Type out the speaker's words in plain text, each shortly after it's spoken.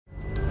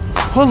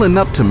Pulling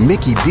up to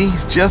Mickey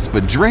D's just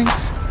for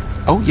drinks?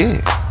 Oh yeah,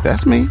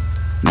 that's me.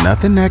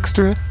 Nothing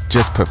extra,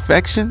 just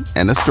perfection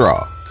and a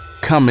straw.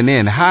 Coming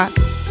in hot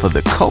for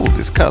the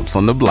coldest cups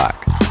on the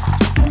block.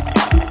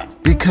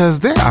 Because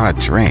there are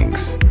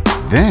drinks.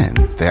 Then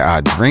there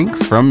are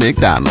drinks from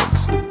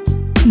McDonald's.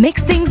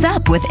 Mix things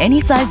up with any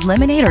size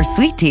lemonade or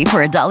sweet tea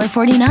for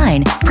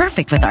 $1.49.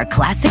 Perfect with our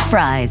classic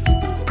fries.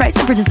 Price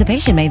and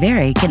participation may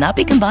vary. Cannot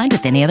be combined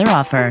with any other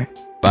offer.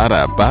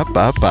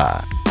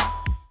 Ba-da-ba-ba-ba.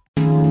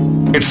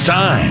 It's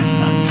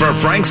time for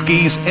Frank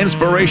Ski's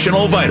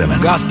Inspirational Vitamin.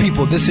 God's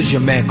people, this is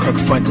your man, Kirk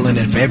Franklin,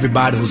 and for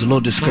everybody who's a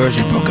little discouraged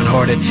and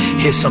brokenhearted,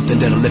 here's something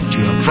that'll lift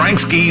you up. Frank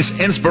Ski's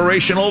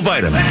Inspirational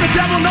Vitamin. Let the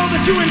devil know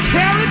that you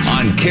encouraged.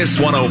 On KISS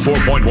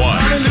 104.1.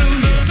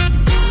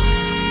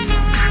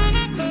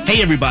 Hallelujah.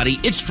 Hey everybody,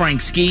 it's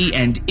Frank Ski,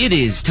 and it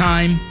is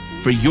time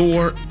for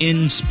your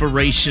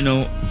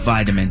Inspirational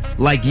Vitamin.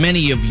 Like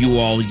many of you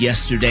all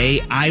yesterday,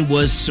 I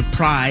was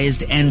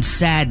surprised and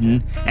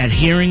saddened at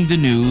hearing the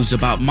news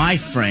about my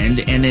friend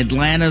and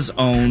Atlanta's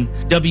own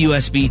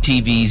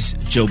WSB-TV's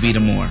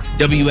Jovita Moore.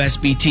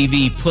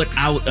 WSB-TV put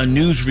out a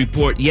news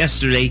report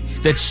yesterday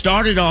that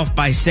started off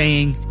by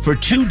saying, for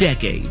 2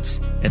 decades,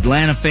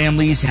 Atlanta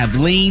families have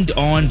leaned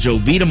on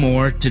Jovita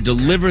Moore to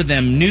deliver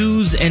them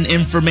news and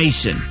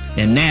information.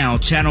 And now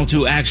Channel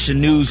 2 Action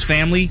News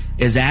family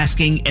is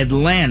asking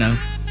Atlanta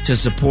to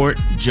support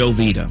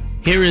Jovita.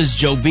 Here is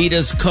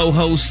Jovita's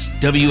co-host,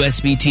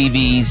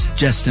 WSB-TV's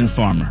Justin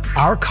Farmer.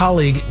 Our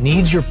colleague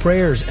needs your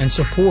prayers and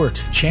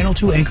support. Channel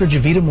 2 anchor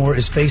Jovita Moore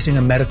is facing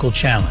a medical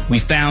challenge. We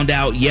found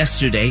out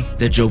yesterday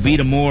that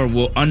Jovita Moore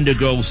will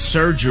undergo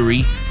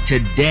surgery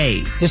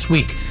today. This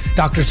week,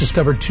 doctors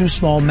discovered 2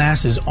 small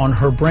masses on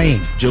her brain.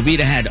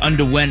 Jovita had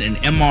underwent an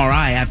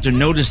MRI after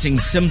noticing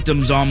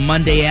symptoms on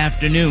Monday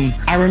afternoon.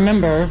 I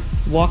remember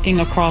walking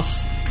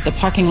across the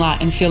parking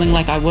lot and feeling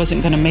like I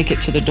wasn't going to make it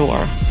to the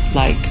door.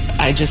 Like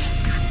I just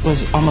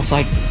was almost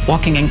like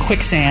walking in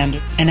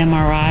quicksand. An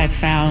MRI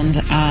found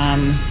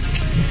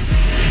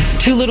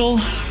 2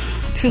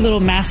 little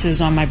masses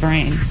on my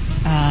brain.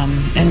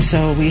 And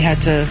so we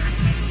had to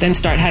then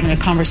start having a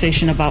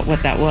conversation about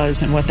what that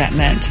was and what that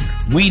meant.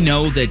 We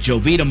know that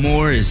Jovita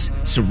Moore is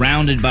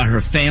surrounded by her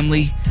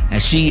family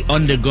as she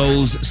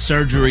undergoes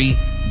surgery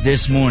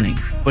this morning.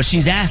 But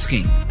she's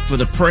asking for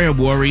the prayer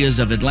warriors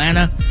of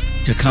Atlanta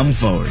to come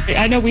forward.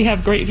 I know we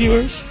have great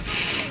viewers,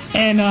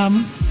 and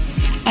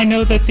I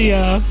know that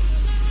the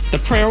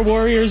prayer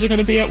warriors are going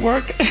to be at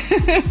work.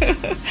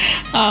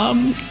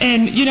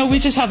 And, you know, we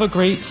just have a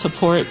great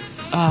support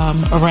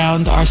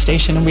around our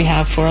station, and we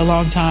have for a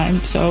long time.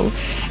 So,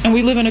 and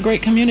we live in a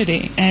great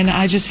community, and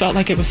I just felt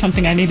like it was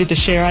something I needed to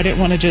share. I didn't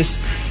want to just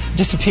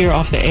disappear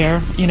off the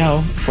air, you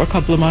know, for a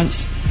couple of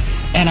months.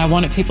 And I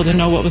wanted people to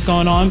know what was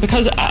going on,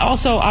 because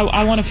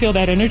I want to feel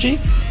that energy.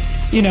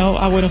 You know,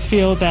 I want to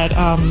feel that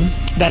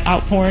that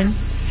outpouring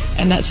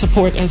and that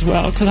support as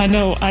well, because I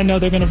know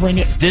they're going to bring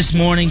it. This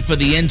morning for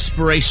the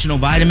Inspirational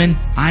Vitamin,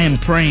 I am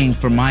praying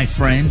for my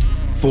friend,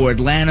 for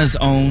Atlanta's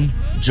own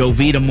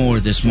Jovita Moore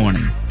this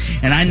morning.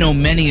 And I know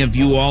many of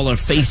you all are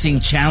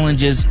facing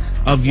challenges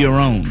of your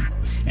own.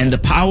 And the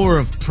power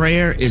of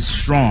prayer is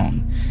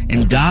strong.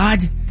 And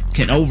God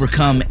can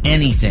overcome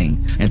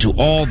anything. And to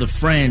all the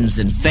friends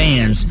and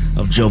fans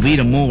of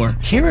Jovita Moore,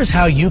 here is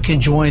how you can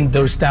join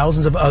those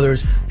thousands of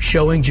others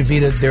showing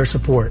Jovita their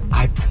support.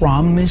 I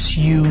promise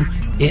you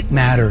it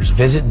matters.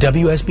 Visit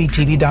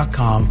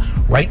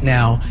WSB-TV.com right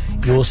now.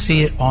 You will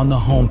see it on the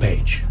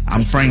homepage.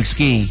 I'm Frank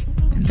Ski,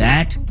 and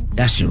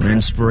that's your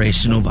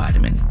Inspirational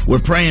Vitamin. We're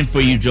praying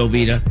for you,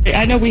 Jovita.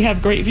 I know we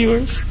have great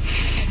viewers,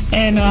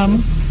 and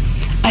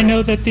I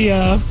know that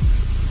the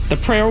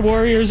prayer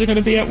warriors are going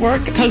to be at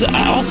work, because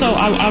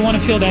I want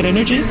to feel that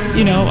energy.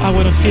 You know, I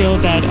want to feel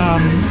that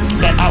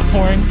that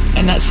outpouring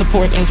and that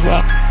support as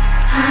well.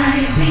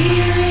 I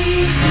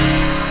believe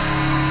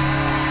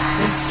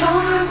the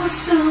storm will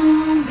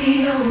soon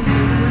be over.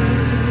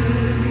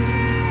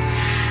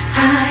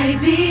 I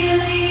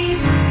believe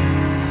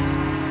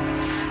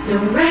the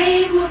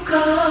rain will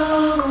go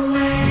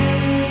away.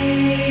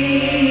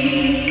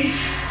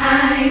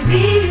 I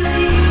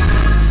believe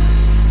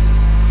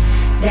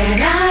that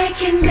I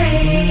can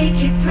make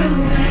it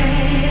through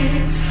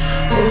it.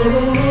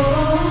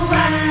 Oh,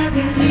 I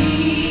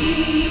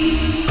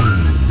believe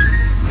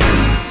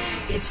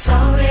it's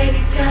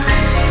already done.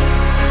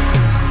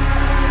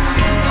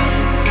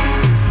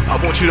 I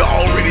want you to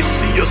already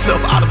see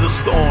yourself out of the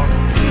storm.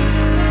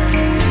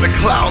 The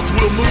clouds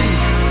will move.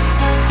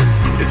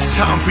 It's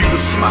time for you to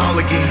smile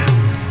again.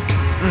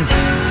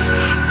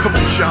 Come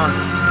on, Sean.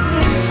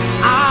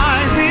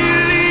 I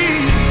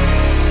believe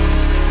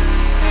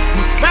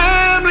my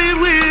family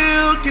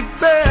will get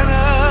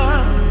better.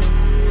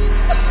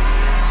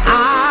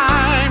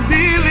 I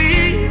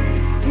believe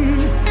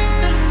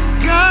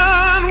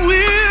God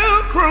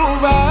will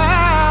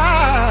provide.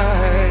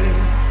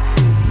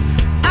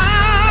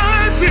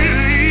 I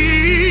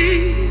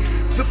believe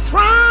the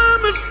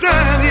promise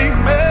that He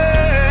made.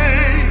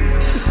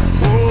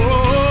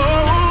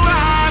 Oh,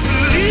 I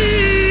believe.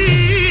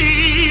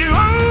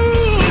 Oh,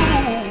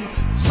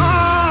 it's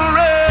all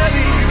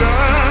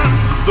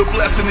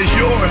blessing is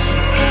yours.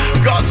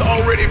 God's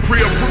already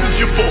pre-approved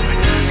you for it.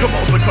 Come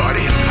on,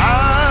 Zacardi.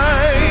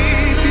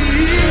 I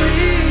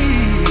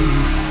believe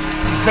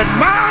that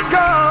my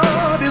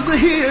God is a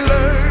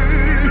healer.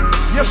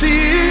 Yes, He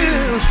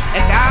is.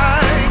 And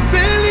I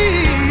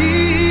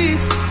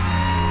believe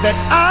that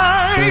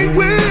I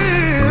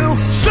will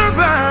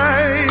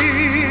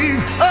survive.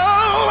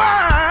 Oh,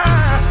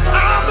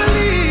 I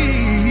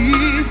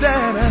believe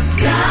that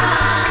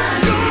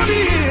God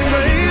is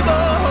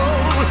able.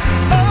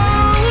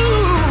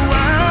 Oh,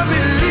 I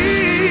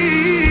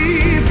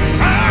believe.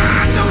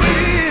 I know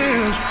it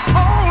is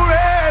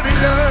already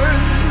done.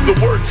 The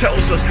word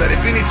tells us that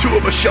if any two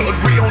of us shall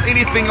agree on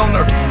anything on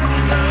earth,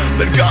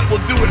 that God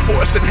will do it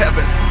for us in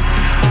heaven.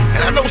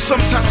 And I know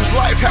sometimes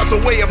life has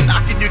a way of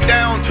knocking you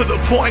down to the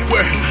point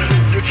where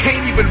you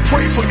can't even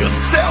pray for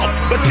yourself.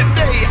 But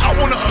today I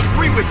want to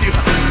agree with you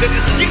that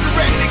it's getting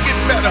ready to get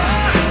better.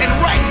 And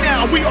right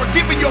now we are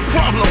giving your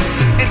problems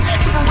an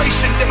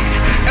expiration date.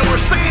 And we're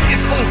saying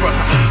it's over.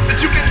 That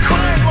you've been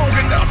crying long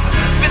enough.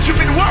 That you've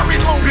been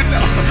worried long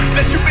enough.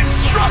 That you've been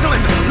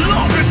struggling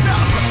long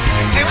enough.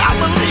 And I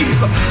believe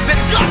that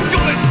God's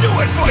going to do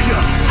it for you.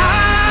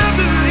 I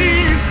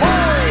believe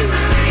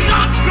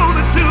God's going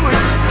to do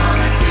it.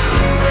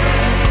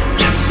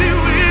 Yes, He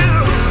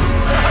will.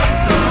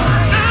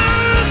 I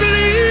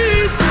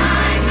believe.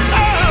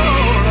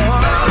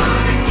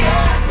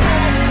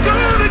 It's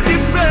going to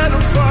get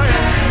better for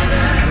you.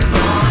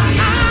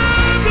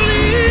 I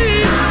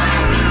believe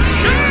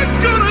God's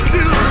going to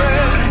do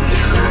it.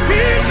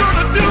 He's going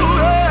to do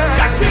it.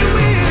 Yes, He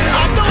will.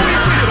 I know He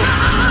will.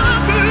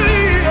 I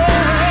believe.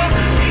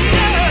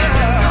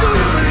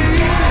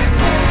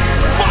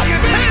 Fire,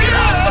 take it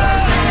up.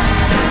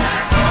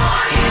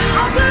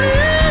 I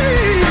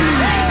believe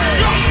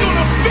God's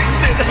gonna fix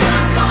it.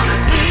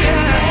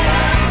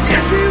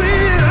 Yes, He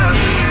will.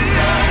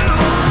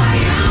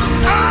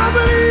 I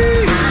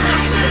believe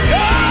it's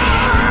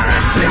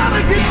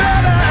gonna get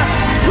better.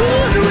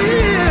 Ooh, it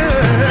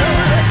will.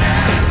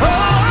 Oh,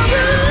 I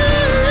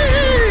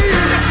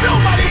believe if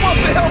nobody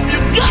wants to help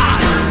you, God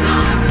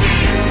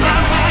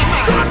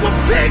will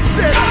fix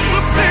it. God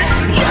will fix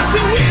it. Yes,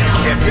 He will.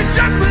 If you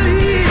just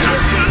believe,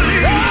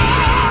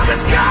 oh,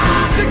 it's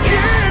got to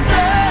get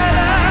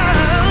better.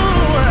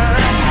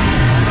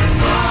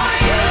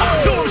 Talk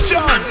to him,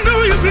 Sean. I know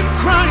you've been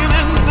crying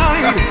at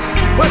night,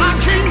 but I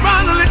came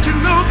by to let you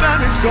know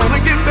that it's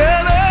gonna get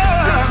better.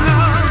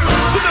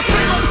 To the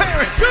single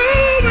parents, go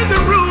in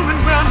the room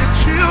and grab your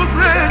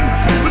children,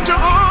 put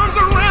your arms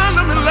around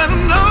them and let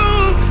them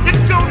know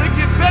it's gonna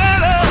get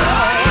better.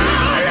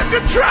 If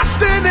you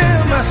trust in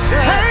Him,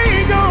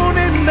 hang on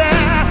in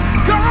there.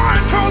 God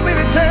told me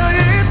to tell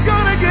you it's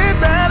gonna get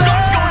better.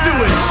 God's gonna do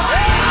it.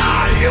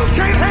 You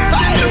can't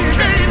handle it.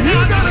 You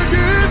gotta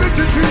give it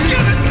to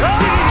Jesus.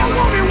 Oh,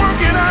 won't He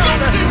work it out?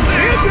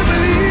 If you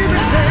believe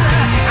it, say,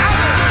 I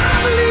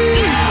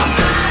believe.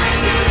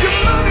 Your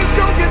money's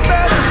gonna get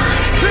better.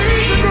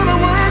 Things are gonna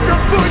work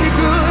out for you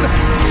good.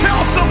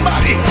 Tell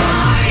somebody.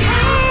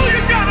 Oh,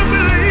 you gotta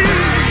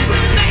believe.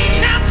 That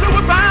cancer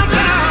will bow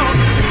down.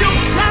 Your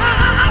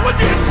child will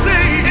get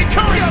saved.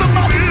 Encourage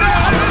somebody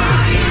now.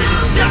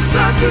 Yes,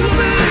 I do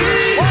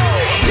believe.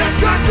 Yes,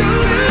 I do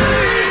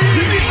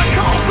believe. You need to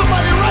call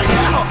somebody right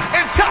now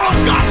and tell them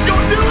God's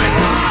gonna do it.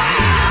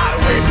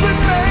 We've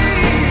been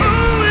made.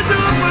 Oh, we do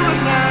it for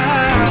it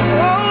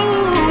now.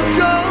 Oh,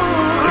 John.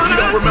 If you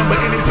don't remember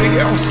anything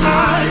else,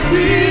 I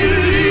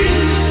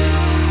believe.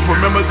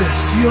 Remember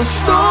this. Your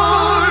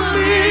storm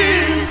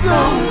is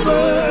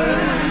over.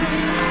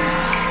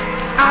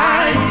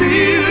 I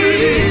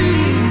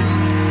believe.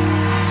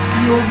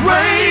 Your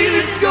rain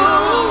is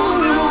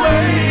gone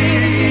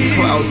away.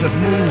 Clouds have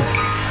moved.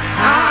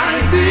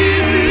 I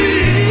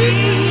believe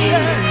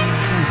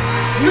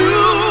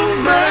you'll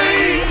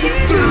make it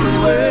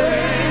through it.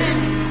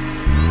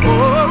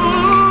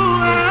 Oh,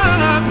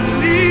 I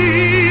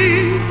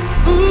believe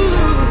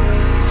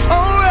it's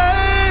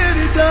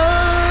already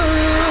done.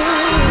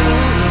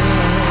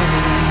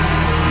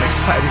 I'm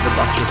excited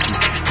about your future.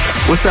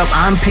 What's up?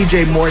 I'm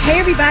PJ Morgan. Hey,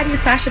 everybody.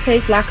 It's Sasha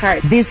Paige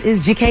Lockhart. This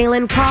is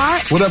Jacqueline Carr.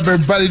 What up,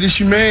 everybody? This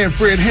your man,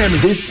 Fred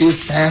Hammond. This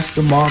is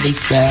Pastor Marvin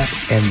Sapp,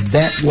 and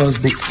that was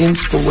the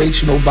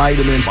Inspirational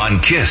Vitamin. On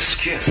KISS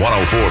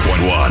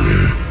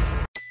 104.1.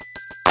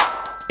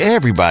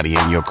 Everybody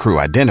in your crew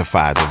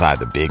identifies as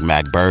either Big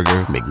Mac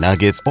Burger,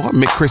 McNuggets, or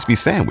McCrispy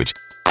Sandwich.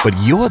 But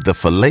you're the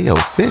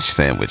Filet-O-Fish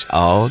Sandwich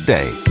all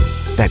day.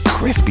 That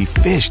crispy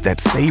fish, that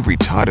savory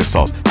tartar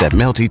sauce, that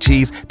melty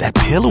cheese, that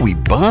pillowy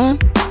bun.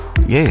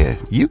 Yeah,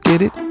 you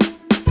get it.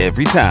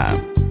 Every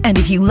time. And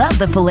if you love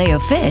the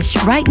Filet-O-Fish,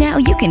 right now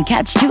you can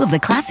catch two of the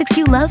classics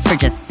you love for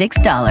just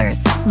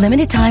 $6.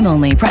 Limited time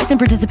only. Price and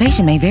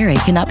participation may vary.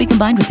 Cannot be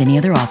combined with any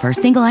other offer.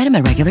 Single item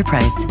at regular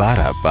price.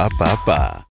 Ba-da-ba-ba-ba.